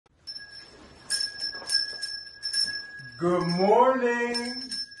Good morning.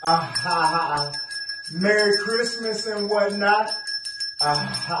 Merry Christmas and whatnot.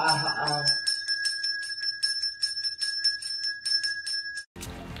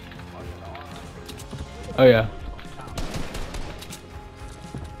 Oh yeah.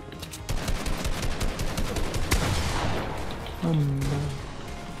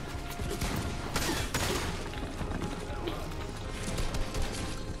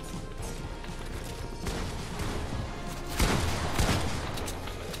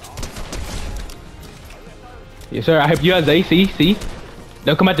 Yes, sir. I help you out, Zay. See?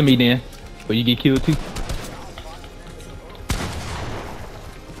 Don't come after me then, or you get killed too.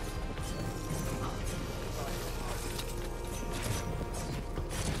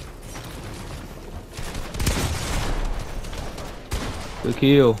 Good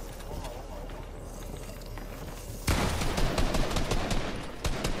kill.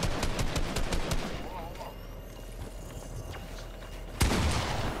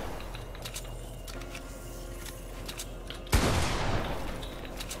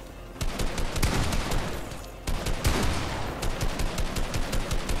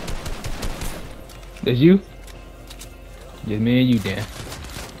 That's you? Just me and you then.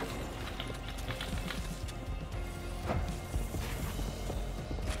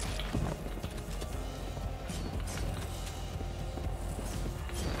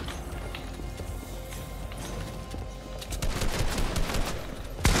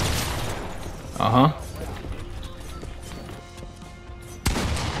 Uh-huh.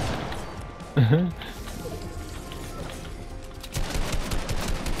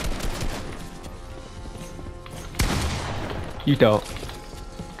 You thought.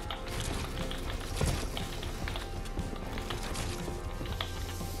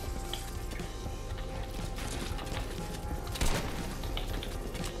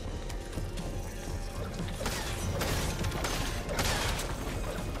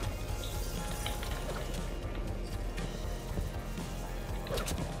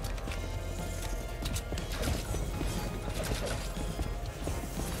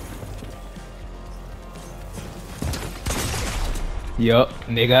 Yup,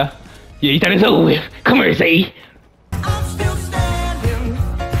 nigga. Yeah, you thought it's over with. Come here, Zay. I'm still standing.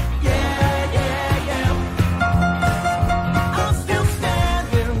 Yeah. I'm still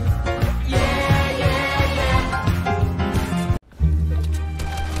standing. Yeah.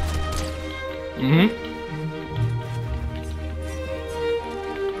 Mm-hmm.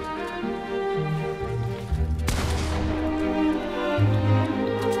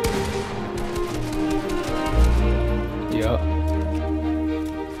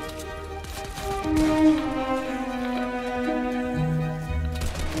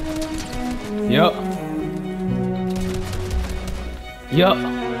 Yup. Yup.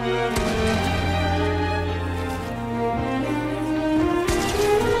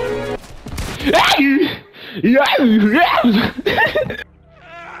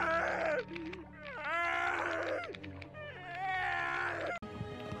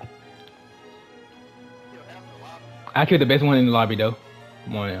 I killed the best one in the lobby though.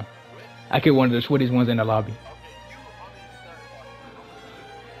 Come on now. I killed one of the sweetest ones in the lobby.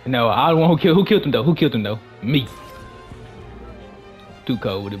 No, I don't want who killed him though. Who killed him though? Me. Too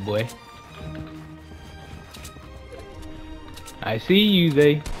cold with it, boy. I see you,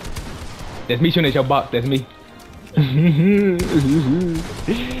 Zay. That's me shooting at your box. That's me.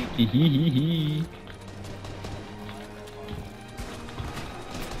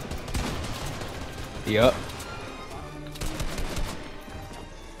 Yup.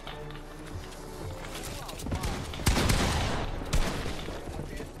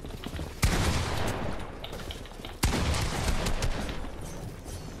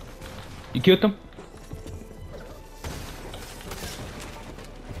 You killed him?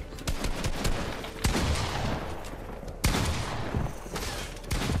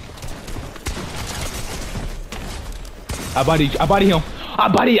 I body him. I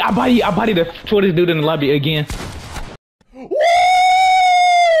body the shortest dude in the lobby again. Woo!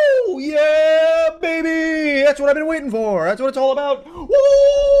 Yeah, baby! That's what I've been waiting for. That's what it's all about. Woo!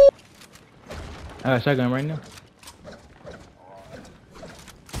 I got a shotgun right now.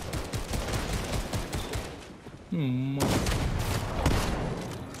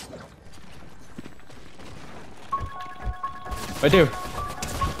 Right there.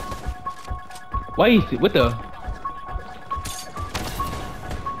 Why is it? What the?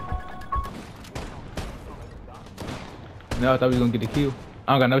 No, I thought we was gonna get the kill.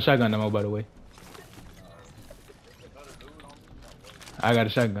 I don't got no shotgun no more, by the way. I got a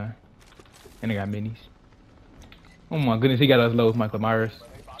shotgun. And I got minis. Oh my goodness, he got us low with Michael Myers.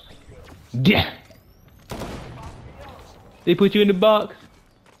 Yeah! They put you in the box.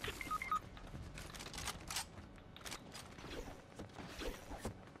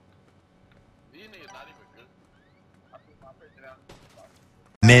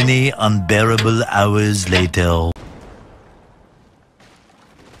 Many unbearable hours later.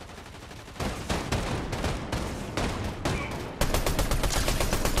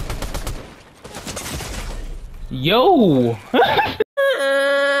 Yo!